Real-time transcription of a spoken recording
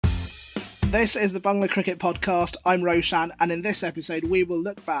This is the Bangla Cricket Podcast. I'm Roushan, and in this episode we will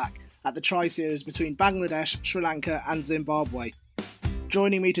look back at the tri-series between Bangladesh, Sri Lanka and Zimbabwe.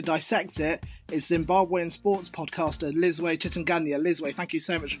 Joining me to dissect it is Zimbabwean sports podcaster Lizwe Chitanganya. Lizwe, thank you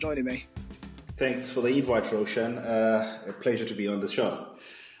so much for joining me. Thanks for the invite, Roushan. A pleasure to be on the show.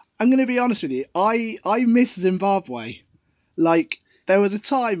 I'm going to be honest with you, I miss Zimbabwe. Like, there was a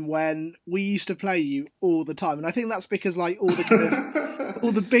time when we used to play you all the time, and I think that's because like all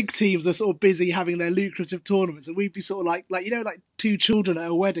the big teams are sort of busy having their lucrative tournaments, and we'd be sort of like two children at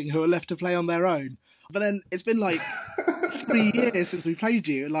a wedding who are left to play on their own. But then it's been like 3 years since we played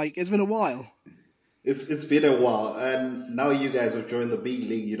you. Like, it's been a while. It's been a while, and now you guys have joined the big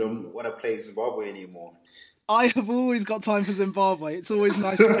league. You don't want to play Zimbabwe anymore. I have always got time for Zimbabwe. It's always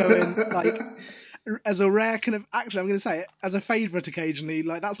nice to go in, like, as a rare kind of... Actually, I'm going to say it, as a favourite occasionally.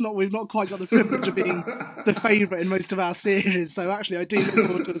 Like, we've not quite got the privilege of being the favourite in most of our series. So actually, I do look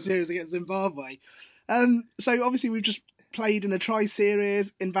forward to a series against Zimbabwe. So obviously, we've just played in a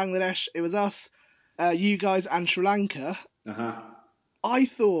tri-series in Bangladesh. It was us, you guys, and Sri Lanka. I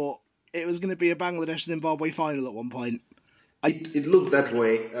thought it was going to be a Bangladesh-Zimbabwe final at one point. It looked that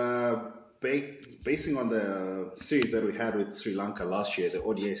way. Basing on the series that we had with Sri Lanka last year, the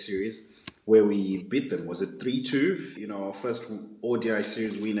ODI series, where we beat them, was it 3-2? You know, our first ODI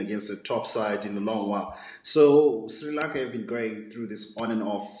series win against the top side in a long while. So Sri Lanka have been going through this on and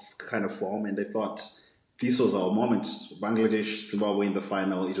off kind of form, and they thought this was our moment. Bangladesh, Zimbabwe in the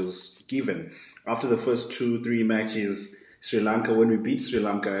final, it was given. After the first 2-3 matches, Sri Lanka, when we beat Sri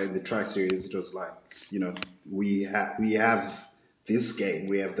Lanka in the tri-series, it was like, you know, we have this game,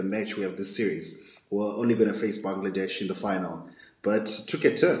 we have the match, we have this series. We're only going to face Bangladesh in the final. But it took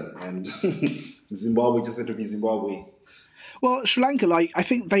a turn, and Zimbabwe just had to be Zimbabwe. Well, Sri Lanka, like, I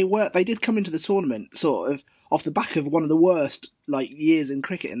think they did come into the tournament sort of off the back of one of the worst years in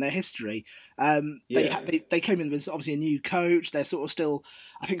cricket in their history. They came in with obviously a new coach. They're sort of still,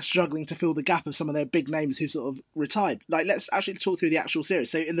 I think, struggling to fill the gap of some of their big names who sort of retired. Like, let's actually talk through the actual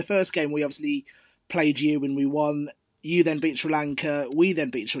series. So in the first game, we obviously played you and we won. You then beat Sri Lanka. We then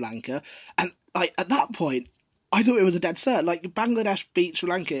beat Sri Lanka. And at that point, I thought it was a dead cert. Like, Bangladesh beat Sri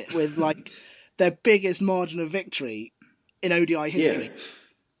Lanka with their biggest margin of victory in ODI history. Yeah.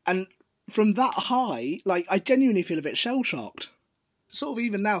 And from that high, I genuinely feel a bit shell-shocked. Sort of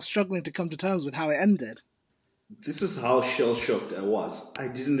even now struggling to come to terms with how it ended. This is how shell-shocked I was. I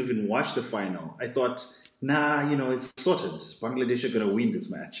didn't even watch the final. I thought, it's sorted. Bangladesh are going to win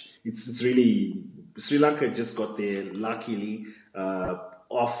this match. It's really... Sri Lanka just got there luckily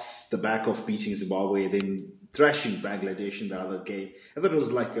off the back of beating Zimbabwe, then thrashing Bangladesh in the other game. I thought it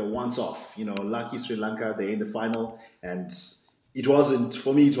was like a once-off. Lucky Sri Lanka, they're in the final, and it wasn't,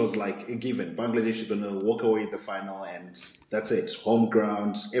 for me, it was like a given. Bangladesh is going to walk away in the final, and that's it. Home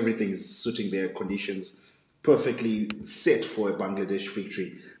ground, everything is suiting their conditions, perfectly set for a Bangladesh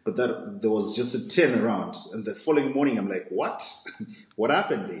victory. But there was just a turnaround, and the following morning, I'm like, what? What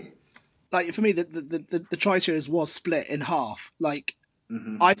happened there? Like, for me, the tri-series was split in half.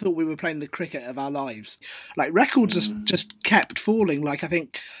 I thought we were playing the cricket of our lives. Records just kept falling. I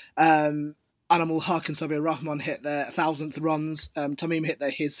think Animal Huck and Sabir Rahman hit their 1,000th runs. Tamim hit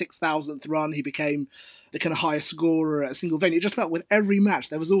his 6,000th run. He became the kind of highest scorer at a single venue. It just felt with every match,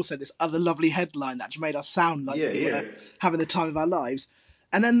 there was also this other lovely headline that just made us sound like we were having the time of our lives.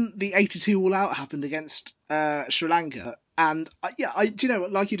 And then the 82 all-out happened against Sri Lanka. And,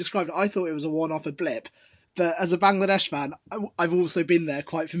 like you described it, I thought it was a one-off, a blip. But as a Bangladesh fan, I've also been there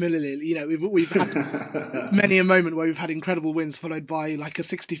quite familiarly. We've had many a moment where we've had incredible wins followed by a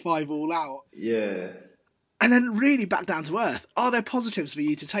 65 all-out. Yeah. And then really back down to earth. Are there positives for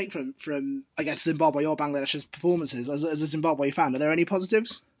you to take from I guess, Zimbabwe or Bangladesh's performances as a Zimbabwe fan? Are there any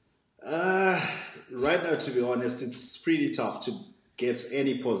positives? Right now, to be honest, it's pretty tough to get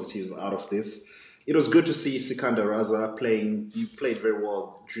any positives out of this. It was good to see Sikandar Raza playing. He played very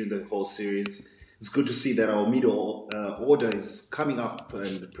well during the whole series. It's good to see that our middle order is coming up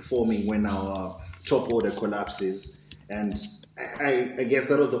and performing when our top order collapses. And I guess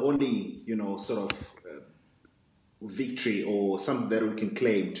that was the only, victory or something that we can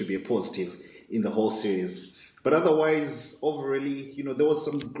claim to be a positive in the whole series. But otherwise, overally, there was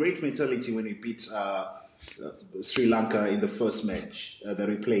some great mentality when we beat Sri Lanka in the first match that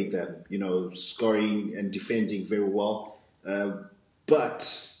we played them, scoring and defending very well. But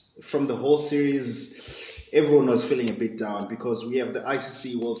from the whole series, everyone was feeling a bit down because we have the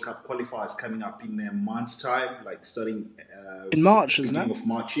ICC World Cup qualifiers coming up in a month's time, starting in March, isn't it? Beginning of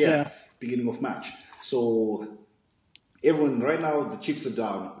March, beginning of March. So everyone right now, the chips are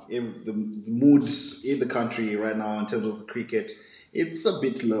down. The mood in the country right now in terms of cricket It's a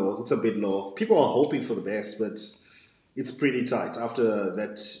bit low. It's a bit low. People are hoping for the best, but it's pretty tight after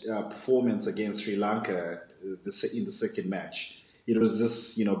that performance against Sri Lanka in the second match. It was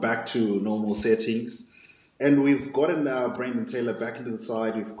just back to normal settings, and we've gotten Brandon Taylor back into the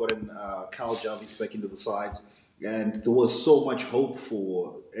side. We've gotten Cal Jarvis back into the side, and there was so much hope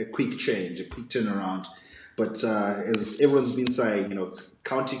for a quick change, a quick turnaround. But as everyone's been saying,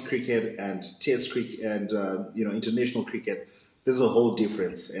 county cricket and Test cricket and international cricket, there's a whole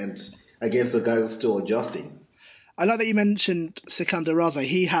difference, and I guess the guys are still adjusting. I like that you mentioned Sikandar Raza.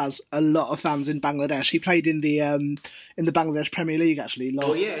 He has a lot of fans in Bangladesh. He played in the Bangladesh Premier League actually.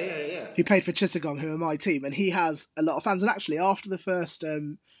 Oh yeah. He played for Chittagong, who are my team, and he has a lot of fans. And actually, after the first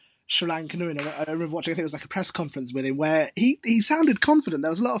Sri Lankan win, I remember watching. I think it was like a press conference with him where he sounded confident. There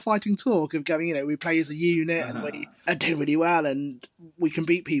was a lot of fighting talk of going, we play as a unit and we did really well and we can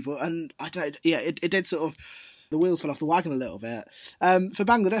beat people. And I don't, it did sort of. The wheels fell off the wagon a little bit. For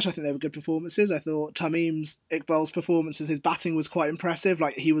Bangladesh, I think they were good performances. I thought Tamim's, Iqbal's performances, his batting was quite impressive.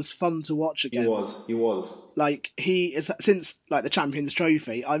 Like, he was fun to watch again. He was. Like, he is, since, like, the Champions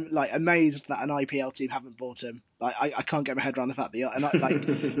Trophy, I'm, like, amazed that an IPL team haven't bought him. Like, I can't get my head around the fact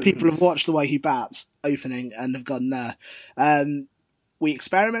that, people have watched the way he bats opening and have gone, nah. We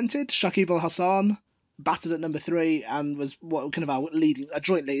experimented. Shakib Al Hassan batted at number 3 and was kind of our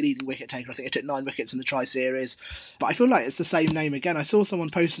jointly leading wicket taker. I think he took 9 wickets in the tri-series. But I feel like it's the same name again. I saw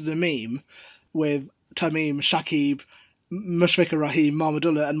someone posted a meme with Tamim, Shakib, Mushfiqur Rahim,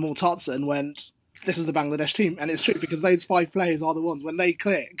 Mahmudullah and Mortaza and went, this is the Bangladesh team. And it's true because those 5 players are the ones, when they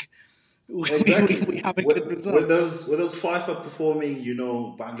click, exactly. we have a good result. When those 5 are performing,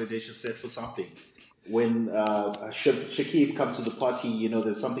 Bangladesh is set for something. When Shakib comes to the party,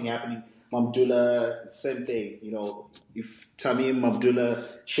 there's something happening. Mamdullah, same thing. If Tamim, Abdullah,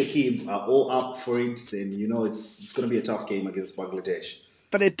 Shakib are all up for it, then it's going to be a tough game against Bangladesh.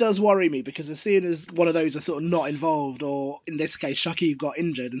 But it does worry me because as soon as one of those are sort of not involved, or in this case, Shakib got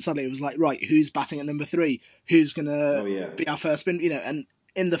injured, and suddenly it was like, right, who's batting at number 3? Who's going to be our first spin? And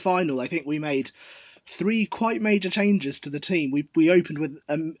in the final, I think we made 3 quite major changes to the team. We opened with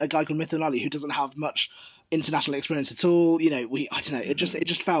a guy called Mithun Ali who doesn't have much international experience at all. I don't know. It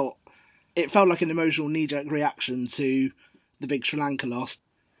just felt. It felt like an emotional knee-jerk reaction to the big Sri Lanka loss.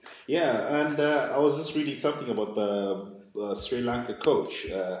 Yeah, and I was just reading something about the Sri Lanka coach.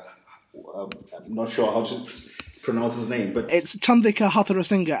 I'm not sure how to pronounce his name, but it's Chandika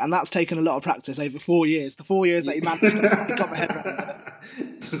Hatharasinghe, and that's taken a lot of practice over 4 years. The 4 years that he managed to got my head around it.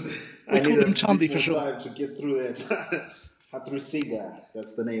 We call him Chandi for sure. Time to get through it. Hatharasinghe,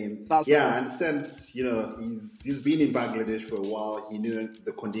 that's the name. I understand. He's been in Bangladesh for a while. He knew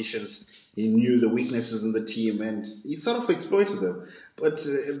the conditions. He knew the weaknesses in the team, and he sort of exploited them. But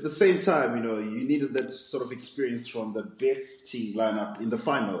at the same time, you needed that sort of experience from the betting lineup in the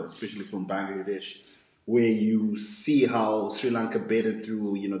final, especially from Bangladesh, where you see how Sri Lanka betted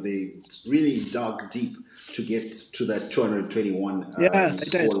through. They really dug deep to get to that 221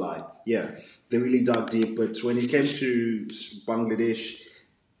 score line. Yeah, they really dug deep. But when it came to Bangladesh,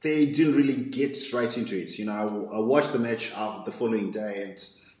 they didn't really get right into it. I watched the match the following day, and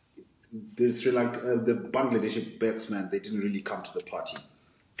the Bangladeshi batsmen, they didn't really come to the party.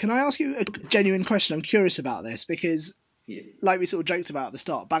 Can I ask you a genuine question? I'm curious about this because, like we sort of joked about at the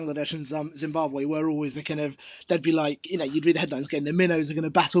start, Bangladesh and Zimbabwe were always the kind of, they'd be like, you'd read the headlines going, the minnows are going to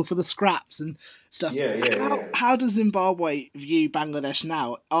battle for the scraps and stuff. How does Zimbabwe view Bangladesh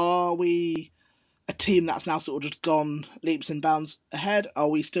now? Are we a team that's now sort of just gone leaps and bounds ahead? Are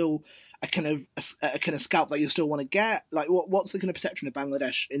we still a kind of scalp that you still want to get? Like, what's the kind of perception of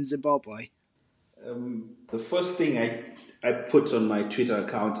Bangladesh in Zimbabwe? The first thing I put on my Twitter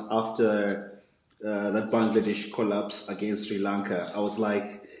account after that Bangladesh collapse against Sri Lanka, I was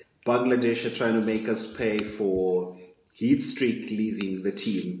like, Bangladesh are trying to make us pay for Heat Streak leaving the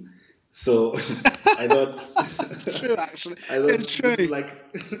team. So I thought, true actually, I thought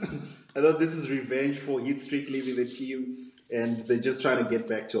this is revenge for Heat Streak leaving the team, and they're just trying to get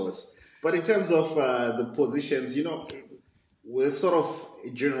back to us. But in terms of the positions, we're sort of a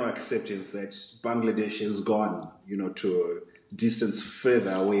general acceptance that Bangladesh has gone, to a distance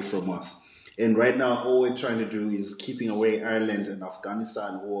further away from us. And right now, all we're trying to do is keeping away Ireland and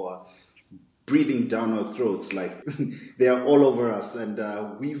Afghanistan, who are breathing down our throats. Like, they are all over us. And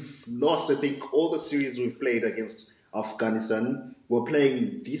we've lost, I think, all the series we've played against Afghanistan. We're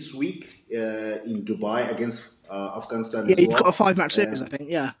playing this week in Dubai against Afghanistan as well. Yeah, you've got a 5-match series, I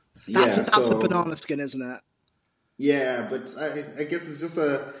think, yeah. That's a banana skin, isn't it? Yeah, but I guess it's just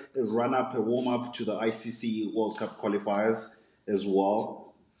a run-up, a warm-up to the ICC World Cup qualifiers as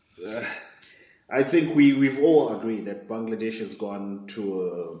well. I think we've all agreed that Bangladesh has gone to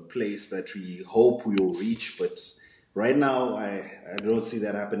a place that we hope we will reach, but right now I don't see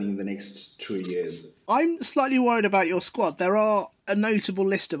that happening in the next 2 years. I'm slightly worried about your squad. There are a notable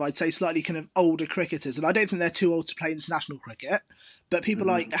list of, I'd say, slightly kind of older cricketers, and I don't think they're too old to play international cricket. But people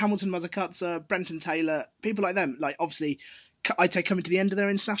like Hamilton Mazzacuzza, Brenton Taylor, people like them, like obviously, I'd say coming to the end of their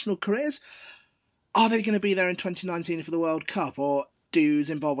international careers, are they going to be there in 2019 for the World Cup, or do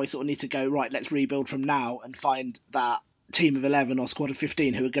Zimbabwe sort of need to go, right, let's rebuild from now and find that team of 11 or squad of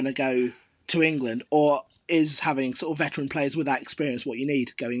 15 who are going to go to England, or is having sort of veteran players with that experience what you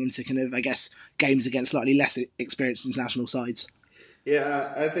need going into kind of, I guess, games against slightly less experienced international sides?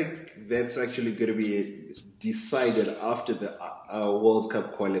 Yeah, I think that's actually going to be decided after the World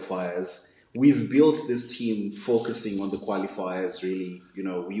Cup qualifiers. We've built this team focusing on the qualifiers, really.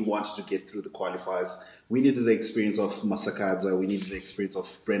 We wanted to get through the qualifiers. We needed the experience of Masakadza. We needed the experience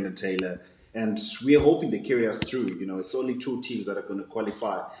of Brendan Taylor. And we are hoping they carry us through. It's only 2 teams that are going to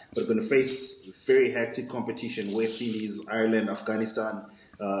qualify, but are going to face very hectic competition. West Indies, Ireland, Afghanistan,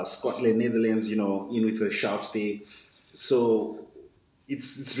 Scotland, Netherlands, in with a shout there. So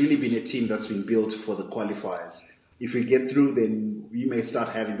it's really been a team that's been built for the qualifiers. If we get through, then we may start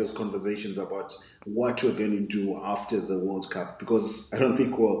having those conversations about what we're going to do after the World Cup, because I don't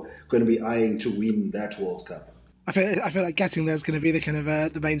think we're going to be eyeing to win that World Cup. I feel like getting there is going to be the kind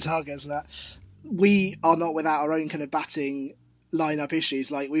of the main target, is that we are not without our own kind of batting lineup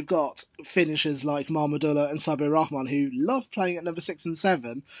issues. Like, we've got finishers like Mahmudullah and Sabir Rahman who love playing at number 6 and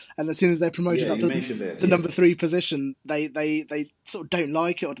 7, and as soon as they're promoted up to the number 3 position, they sort of don't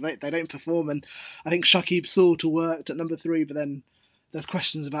like it, or they don't perform. And I think Shakib Salt worked at number 3, but then there's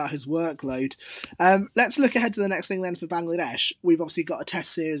questions about his workload. Let's look ahead to the next thing then for Bangladesh. We've obviously got a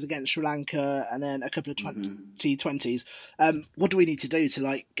test series against Sri Lanka and then a couple of T20s. What do we need to do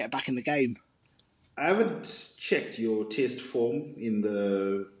to get back in the game? I haven't checked your test form in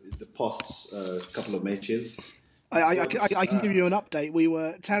the past couple of matches. I can give you an update. We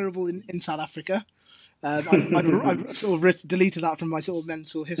were terrible in South Africa. I've sort of deleted that from my sort of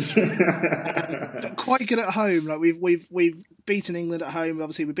mental history. But quite good at home. Like we've beaten England at home.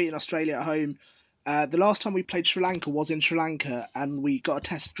 Obviously, we've beaten Australia at home. The last time we played Sri Lanka was in Sri Lanka, and we got a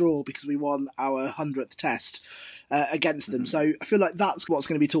test draw because we won our 100th test against them. So I feel like that's what's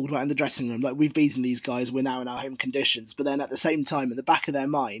going to be talked about in the dressing room. Like, we've beaten these guys, we're now in our home conditions. But then at the same time, in the back of their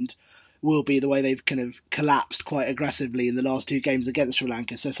mind, will be the way they've kind of collapsed quite aggressively in the last 2 games against Sri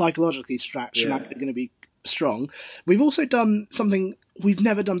Lanka. So psychologically, Sri Lanka are going to be strong. We've also done something we've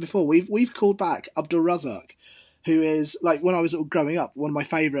never done before. We've called back Abdul Razak, who is, like, when I was growing up, one of my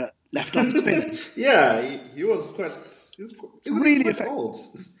favourite left-arm spinners. Yeah, he was quite... He's really old.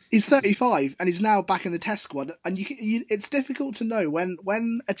 He's 35 and he's now back in the test squad. And it's difficult to know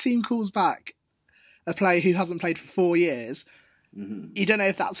when a team calls back a player who hasn't played for 4 years. You don't know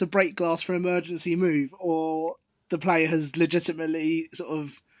if that's a break glass for emergency move or the player has legitimately sort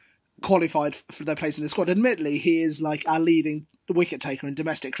of qualified for their place in the squad. Admittedly, he is like our leading wicket taker in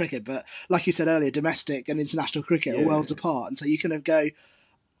domestic cricket, but like you said earlier, domestic and international cricket are worlds apart. And so you kind of go,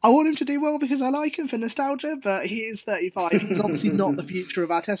 I want him to do well because I like him for nostalgia, but he is 35. He's obviously not the future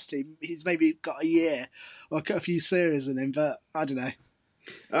of our test team. He's maybe got a year or a few series in him, but I don't know.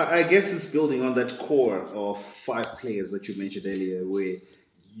 I guess it's building on that core of 5 players that you mentioned earlier, where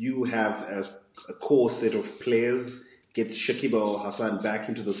you have a core set of players. Get Shakib Al Hassan back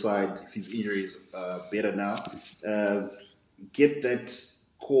into the side if his injury is better now. Get that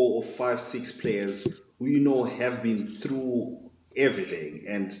core of 5-6 players who have been through everything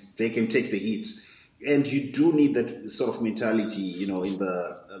and they can take the hits. And you do need that sort of mentality, in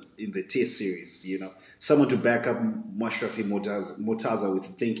the test series. Someone to back up Mashrafi Mortaza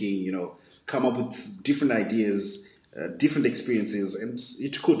with thinking, come up with different ideas, different experiences, and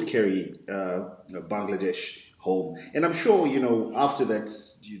it could carry Bangladesh home. And I'm sure, after that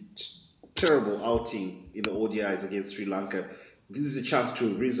terrible outing in the ODIs against Sri Lanka, this is a chance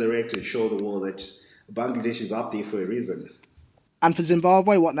to resurrect and show the world that Bangladesh is up there for a reason. And for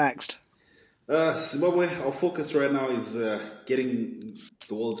Zimbabwe, what next? Zimbabwe, our focus right now is getting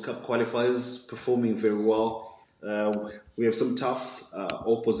the World Cup qualifiers, performing very well. We have some tough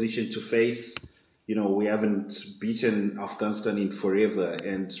opposition to face. We haven't beaten Afghanistan in forever,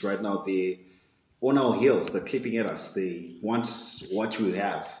 and right now they're on our heels. They're clipping at us. They want what we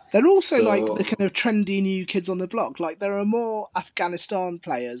have. They're also like the kind of trendy new kids on the block. Like, there are more Afghanistan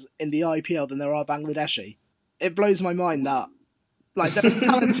players in the IPL than there are Bangladeshi. It blows my mind that. Like, they're a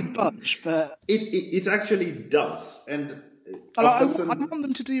talented bunch, but... It actually does. And I want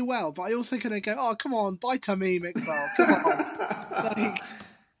them to do well, but I also kind of go, oh, come on, buy Tamim Iqbal, come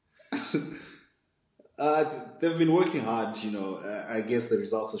on. They've been working hard, I guess the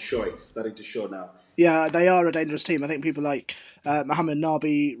results are starting to show now. Yeah, they are a dangerous team. I think people like Mohammed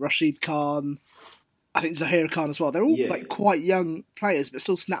Nabi, Rashid Khan, I think Zahir Khan as well. They're all like quite young players, but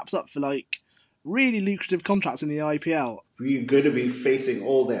still snaps up for like really lucrative contracts in the IPL. We're going to be facing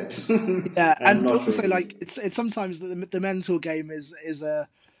all that. Yeah, and also like it's sometimes the mental game is a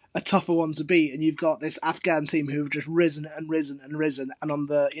tougher one to beat, and you've got this Afghan team who've just risen and risen and risen, and on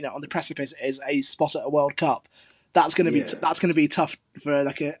the precipice is a spot at a World Cup. That's going to be tough for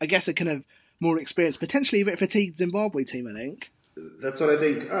like a kind of more experienced, potentially a bit fatigued Zimbabwe team, I think. That's what I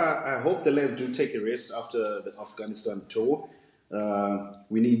think. I hope the lads do take a rest after the Afghanistan tour.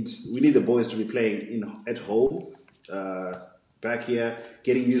 We need the boys to be playing at home, back here,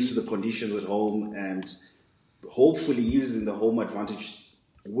 getting used to the conditions at home, and hopefully using the home advantage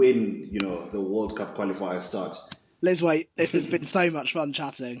when the World Cup qualifiers start. Lizwe, this has been so much fun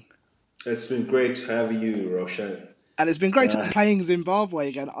chatting. It's been great having you, Roushan. And it's been great playing Zimbabwe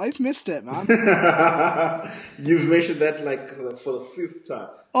again. I've missed it, man. You've mentioned that like for the fifth time.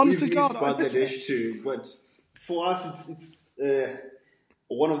 Honest to God, Bangladesh too. But for us, it's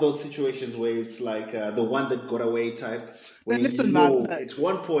one of those situations where it's like the one that got away type. When man, at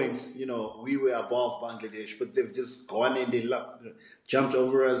one point, we were above Bangladesh, but they've just gone in, they jumped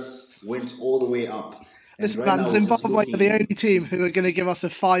over us, went all the way up. Listen, man, Zimbabwe are the only team who are going to give us a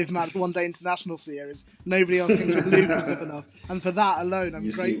 5-match one-day international series. Nobody else thinks we're lucrative enough. And for that alone, I'm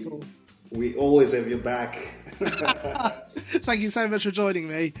grateful. We always have your back. Thank you so much for joining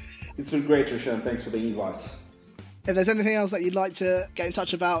me. It's been great, Roushan. Thanks for the invite. If there's anything else that you'd like to get in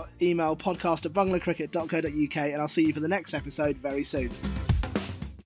touch about, email podcast@banglacricket.co.uk, and I'll see you for the next episode very soon.